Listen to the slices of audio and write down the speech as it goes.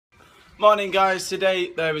Morning guys,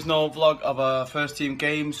 today there is no vlog of our first team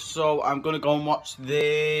games, so I'm going to go and watch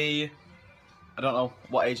I don't know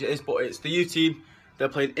what age it is, but it's the U team. They're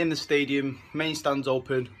playing in the stadium, main stand's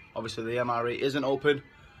open, obviously the MRE isn't open.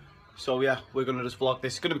 So yeah, we're going to just vlog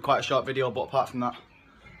this. It's going to be quite a short video, but apart from that.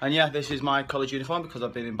 And yeah, this is my college uniform because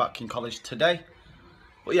I've been back in college today.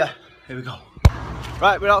 But yeah, here we go.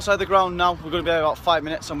 Right, we're outside the ground now. We're going to be there about 5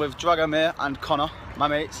 minutes. I'm with Dragomir and Connor, my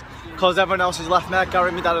mates, because everyone else is left there. Gary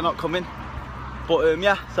and my dad are not coming. But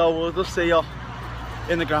yeah, so we'll just see you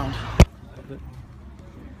in the ground.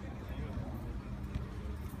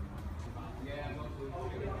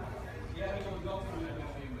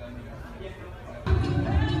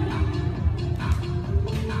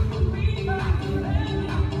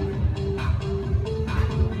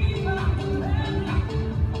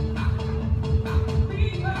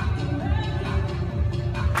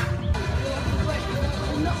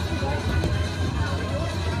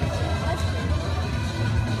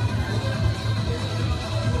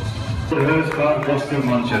 The Hurst Park, Boston,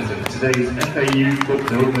 Manchester, for today's FAU Cup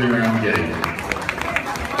Double Round game.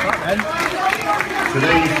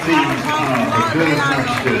 Today's teams are for Curzon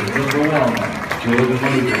Ashton, number 1, Jordan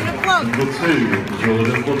Logan, number 2,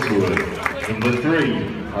 Jordan Butterworth, number 3,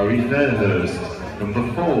 Harry Fairhurst, number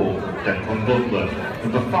 4, Declan Butler,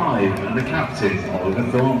 number 5, and the captain, Oliver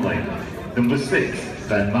Thornley, number 6,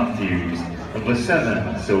 Ben Matthews, number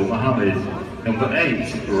 7, Sil Mohammed, number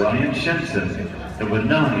 8, Ryan Shenton, number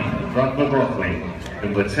 9, Brad McLaughlin,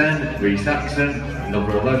 number 10, Reece Axon,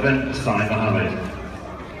 number 11, Sai Mohammed.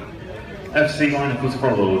 FC lineup as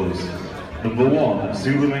follows: number 1,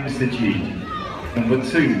 Suleiman Sajid, number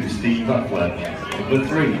 2, Steve Butler, number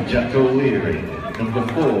 3, Jack O'Leary, number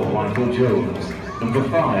 4, Michael Jones, number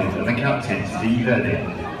 5, and the captain, Steve Eddy,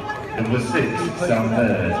 number 6, Sam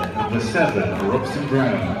Baird, number 7, Robson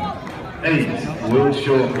Brown, 8, Will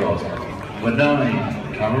Shawcross, number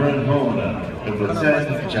 9, Cameron Horner, number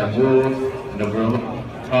 10, Jack Ward, number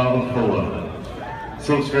 11, Carl Fuller.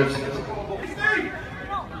 Subscripts.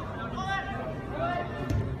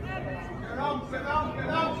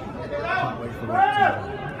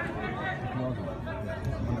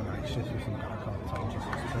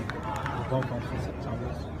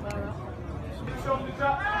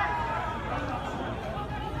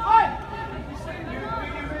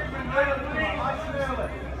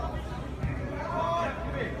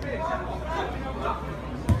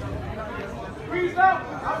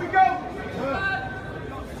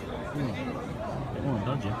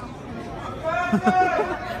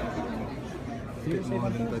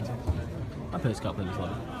 I put a scalp in as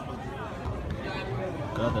well.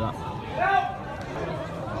 Good at that.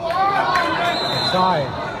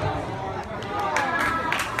 Side.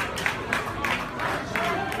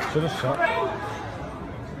 Should have shot.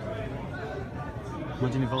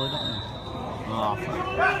 Imagine he volleyed that. Oh, fuck.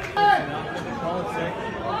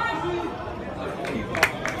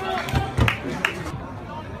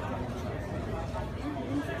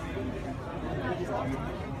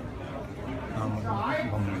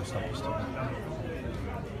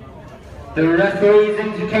 The referees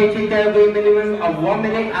indicated there will be a minimum of 1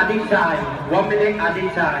 minute added time. 1 minute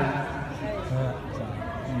added time.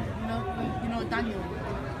 You know Daniel,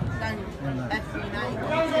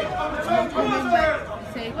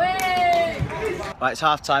 Right, it's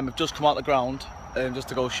half time. We've just come out the ground just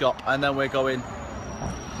to go shop, and then we're going.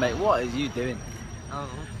 Mate, what is you doing? Oh.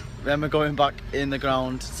 Then we're going back in the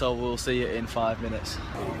ground, so we'll see you in 5 minutes.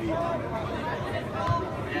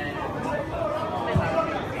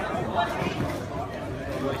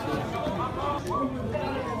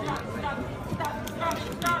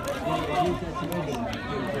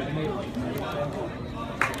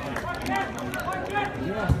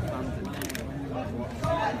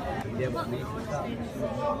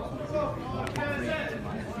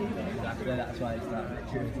 That's why it's that.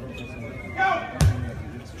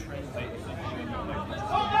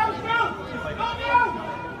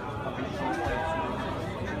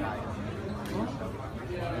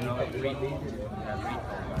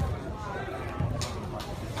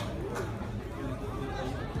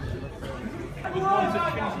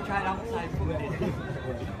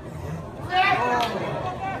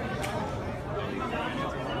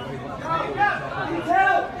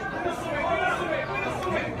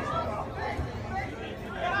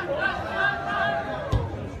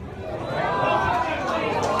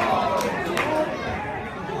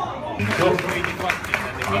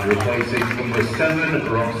 And replacing number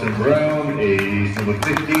 7, Robson Brown, is number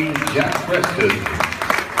 15, Jack Preston.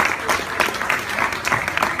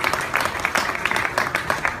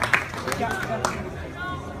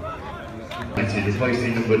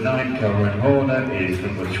 replacing number 9 Cameron Horner is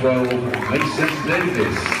number 12 Mason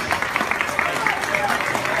Davis.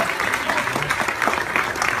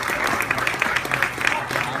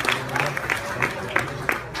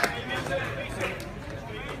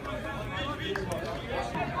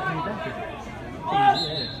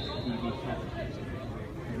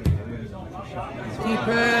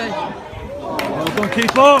 Well done,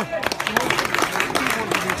 keeper!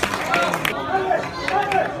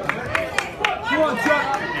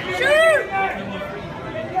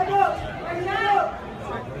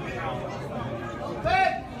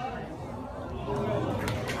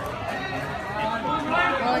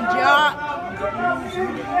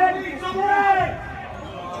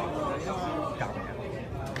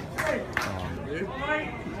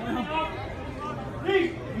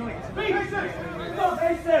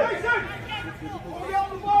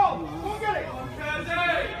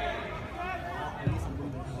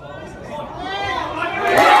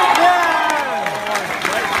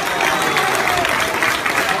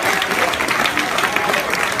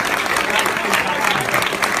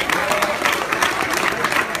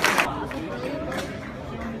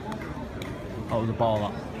 That was a ball,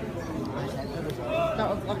 that.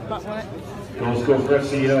 Goal score for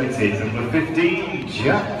FC United, number 15,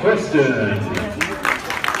 Jack Preston.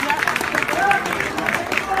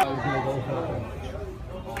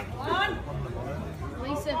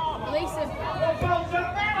 Release him. Release him.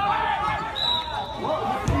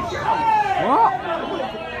 What?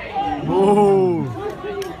 Whoa!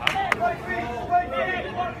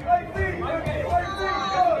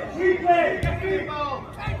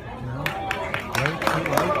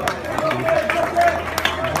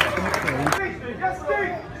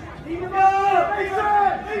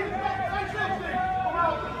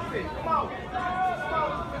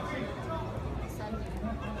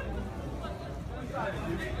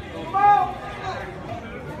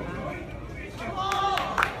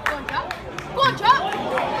 Go on, Jack.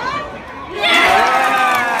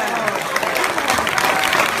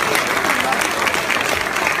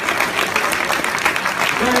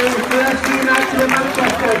 First United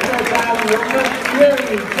Manchester, down number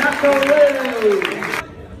 3, Jack O'Reilly.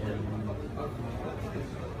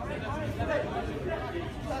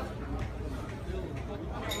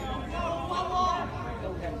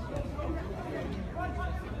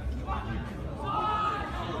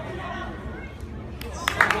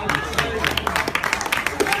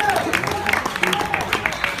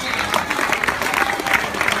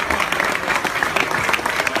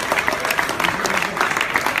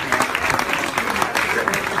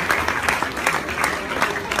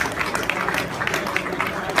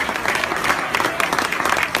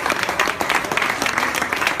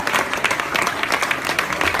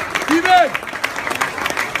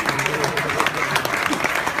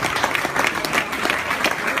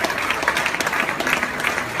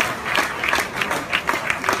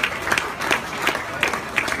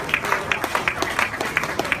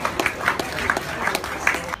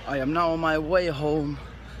 I am now on my way home.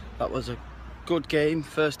 That was a good game.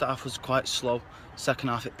 First half was quite slow. Second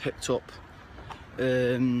half it picked up.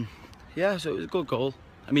 Yeah, so it was a good goal.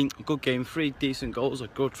 I mean, a good game. 3 decent goals. A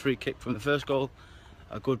good free kick from the first goal.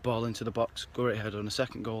 A good ball into the box. Great header on the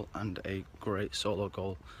second goal. And a great solo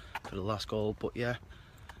goal for the last goal. But yeah,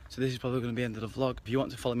 so this is probably going to be the end of the vlog. If you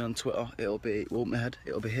want to follow me on Twitter, it'll be Wolfmanhead.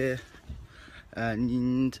 It'll be here.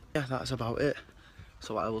 And yeah, that's about it.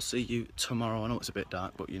 So I will see you tomorrow. I know it's a bit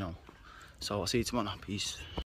dark, but you know. So I'll see you tomorrow. Peace.